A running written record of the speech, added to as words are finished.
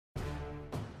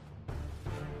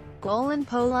Golan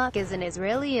Pollack is an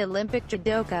Israeli Olympic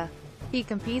judoka. He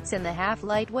competes in the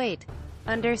half-lightweight,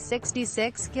 under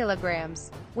 66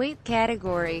 kilograms, weight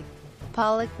category.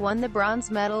 Pollack won the bronze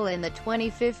medal in the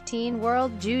 2015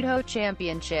 World Judo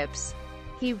Championships.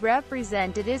 He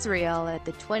represented Israel at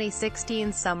the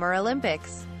 2016 Summer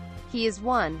Olympics. He is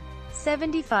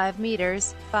 175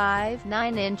 meters,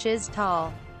 5'9" inches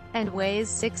tall, and weighs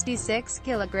 66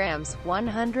 kilograms,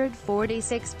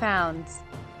 146 pounds.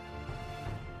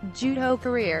 Judo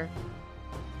career.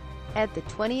 At the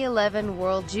 2011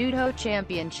 World Judo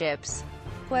Championships,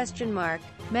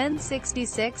 men's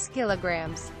 66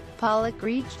 kilograms, Pollack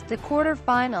reached the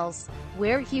quarterfinals,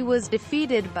 where he was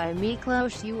defeated by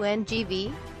Miklos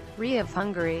Ungv of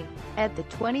Hungary. At the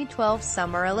 2012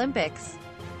 Summer Olympics,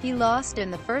 he lost in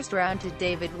the first round to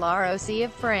David Larossi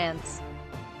of France.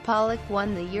 Pollack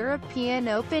won the European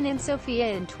Open in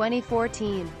Sofia in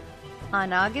 2014.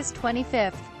 On August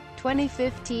 25,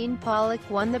 2015, Pollack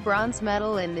won the bronze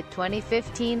medal in the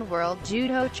 2015 World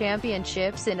Judo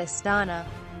Championships in Astana,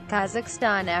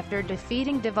 Kazakhstan after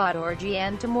defeating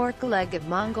Davutoglu Timurkaleg of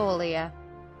Mongolia.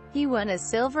 He won a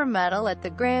silver medal at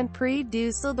the Grand Prix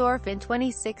Dusseldorf in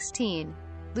 2016,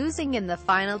 losing in the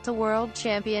final to world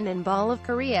champion Inbal of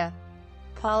Korea.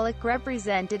 Pollack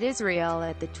represented Israel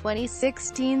at the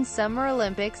 2016 Summer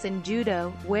Olympics in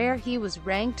judo, where he was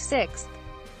ranked 6th.